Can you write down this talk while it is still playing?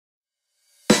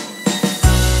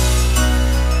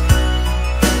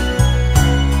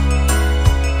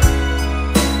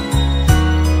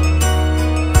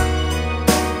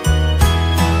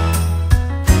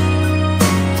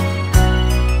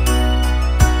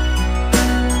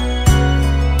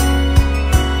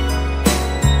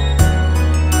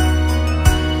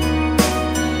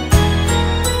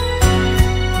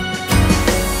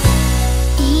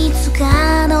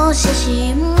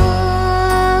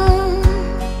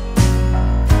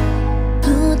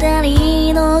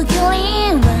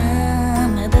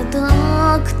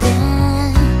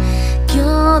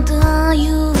た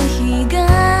夕日が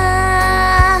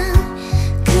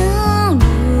来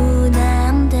る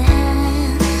なんて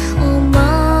思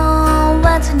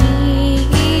わず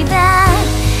にいた。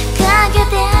かけ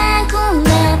てくれ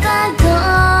たこ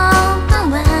と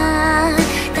は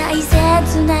大切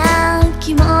な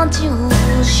気持ちを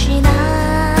失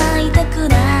いたく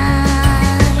ない。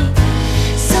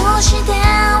そして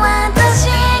私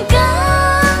か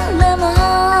らも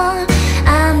あ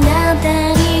なた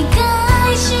に返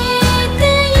して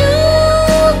ゆ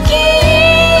き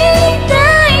た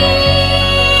い。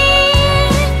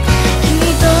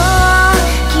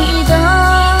きっと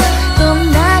どん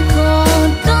なこ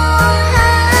とあ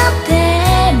って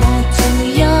も強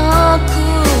く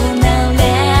なれ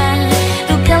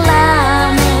るから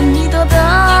ね。二度と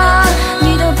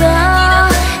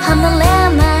離れ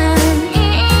ない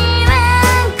ね。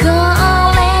こ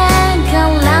れか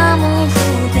らも二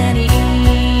人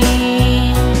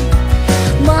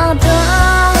もっと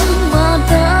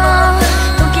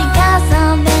時重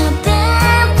ねて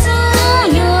強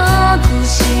く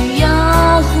しよ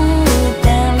う。二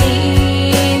人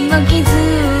の絆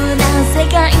世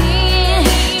界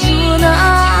中の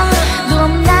どん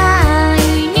な愛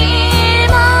に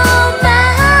も負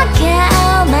け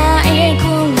ないく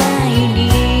らいに。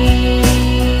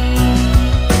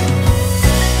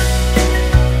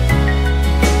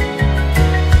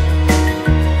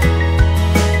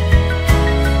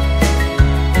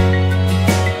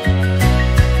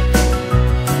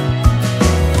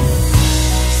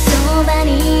そばに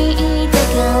いて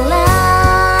から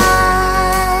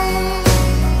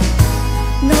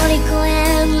乗り越え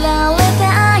られた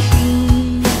日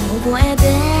覚えて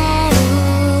る。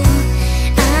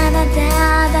あなた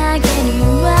だけに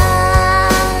は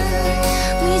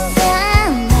見せら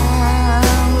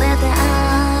れた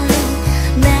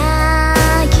泣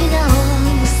き顔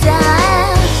さえ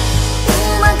う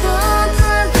まく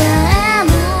伝え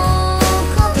る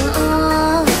こと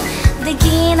でき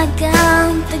なか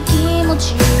った気持ち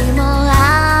もあ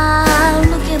る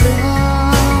けど、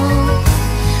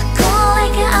これ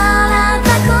からた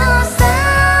くさ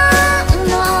ん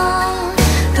の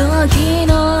時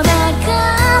の中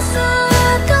少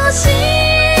し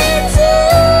ずつ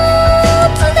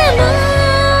でも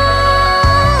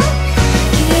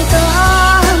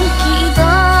きっと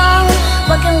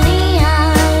分かり合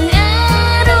え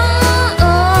るお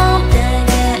互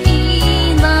い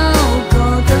のこ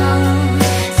と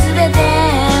全て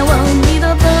を二度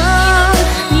と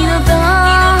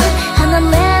離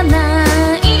れな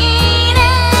いね。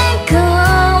こ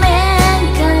れ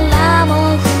からも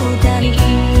二人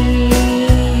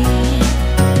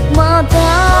もっと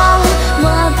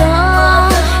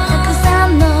たくさん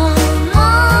の想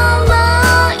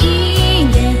い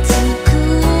出作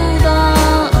ろ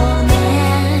うね。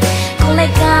これ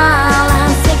から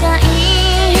世界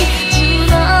中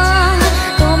の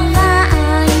どんな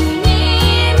愛に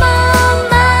も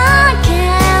負け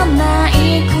ない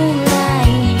くらい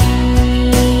に。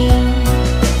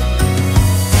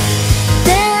た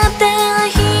った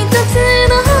一つ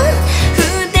の二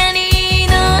人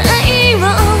の愛を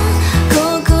こ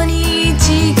こに誓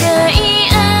い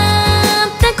合っ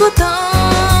たこと、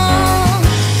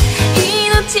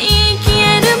命消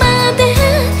えるまで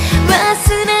忘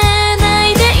れない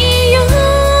でいよ。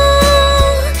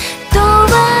永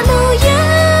遠の約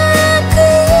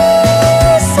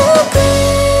束。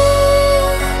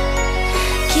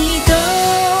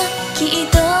きっ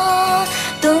と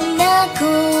どんなこ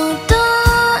と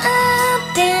あ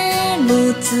っても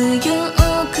強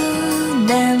く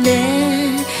なれ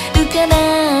るから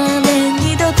ね。二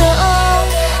度と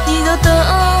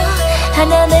離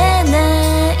れな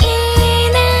い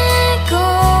ね。こ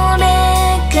れ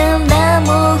からも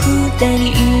二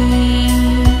人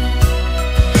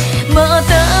もっ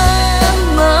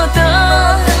と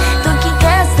時重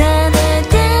ね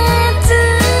て強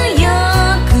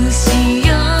くしよ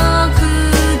う。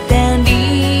二人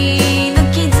の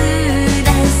絆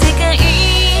世界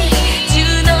中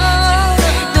の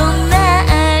どんな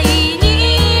愛に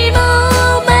も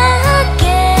負け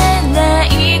ない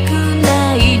くら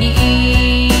いに。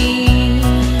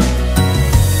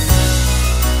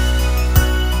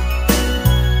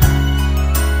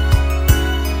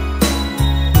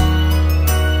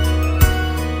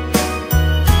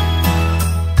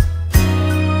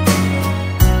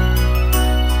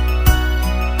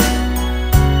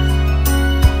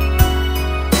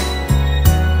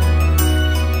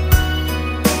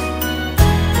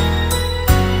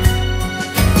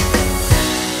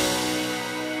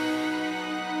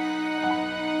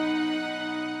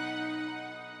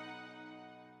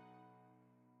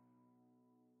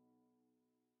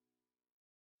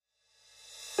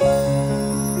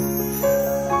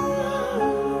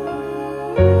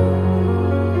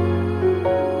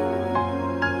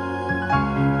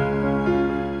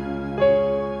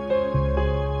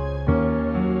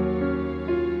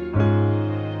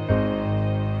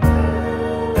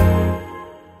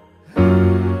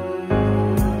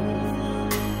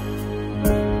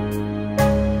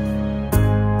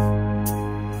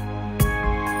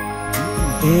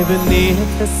Even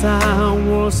if the sun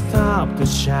will stop to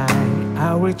shine,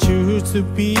 I will choose to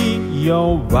be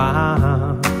your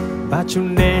one. But you'll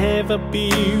never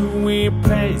be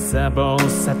replaceable,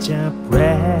 such a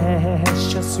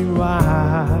precious you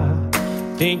are.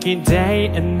 Thinking day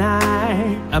and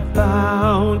night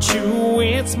about you,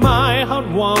 it's my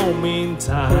heartwarming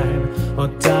time. Oh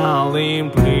darling,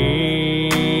 please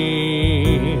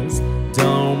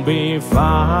don't be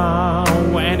far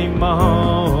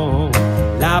anymore.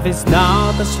 Love is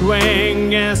not the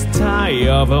strongest tie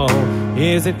of all.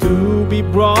 Is it to be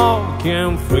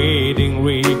broken, fading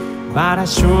weak? But I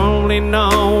surely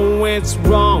know it's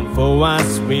wrong for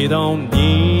us. We don't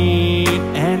need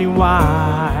any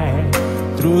why.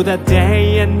 Through the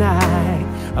day and night,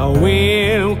 I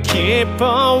will keep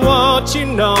on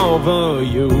watching over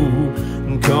you,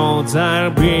 'cause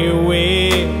I'll be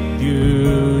with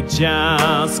you,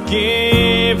 just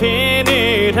giving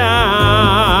it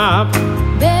up.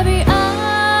 Baby,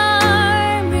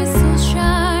 I'm so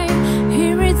shy.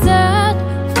 Here is that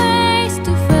face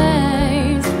to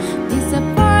face.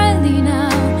 Disappointingly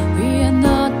now, we are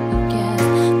not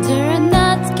again. There are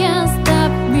nothing can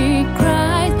stop me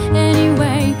crying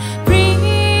anyway.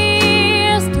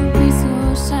 Please don't be so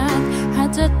sad.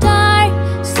 Had to die,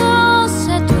 so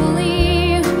sad to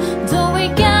leave. Though we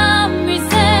got me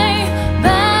say,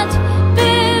 but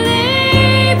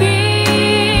believe it.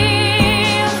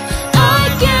 I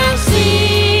can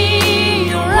see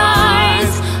your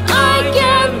eyes. I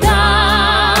can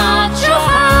touch your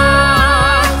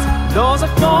heart. Those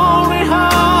are only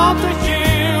hard to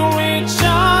heal each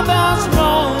other's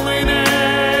loneliness.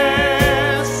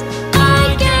 I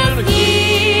can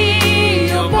hear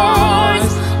your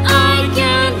voice. I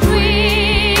can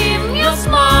dream your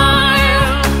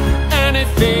smile.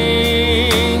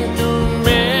 Anything to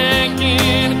make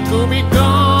it could be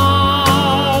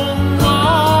gone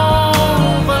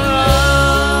over.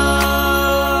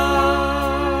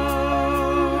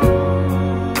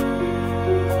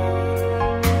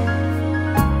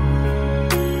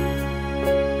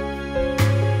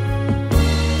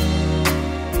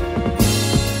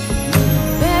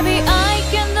 Baby, I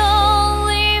can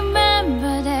only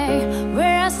remember the day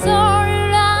where I saw you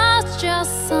last,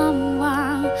 just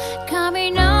someone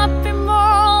coming up in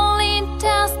more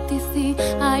intensity.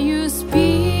 I used to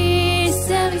be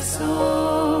silly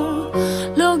soul,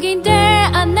 looking there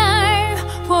at night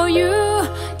for you.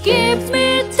 Give me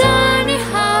tiny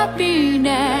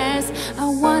happiness. I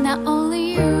wanna only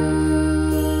you.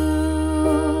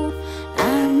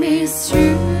 I miss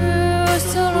you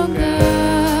so long ago.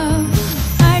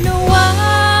 I know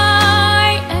why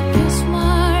I can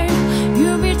smile. You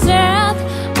be sad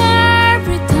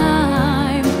every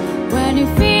time. When you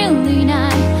feel the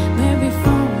night, maybe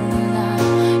fall in love.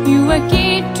 You are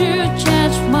key to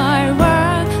change my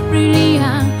world, really.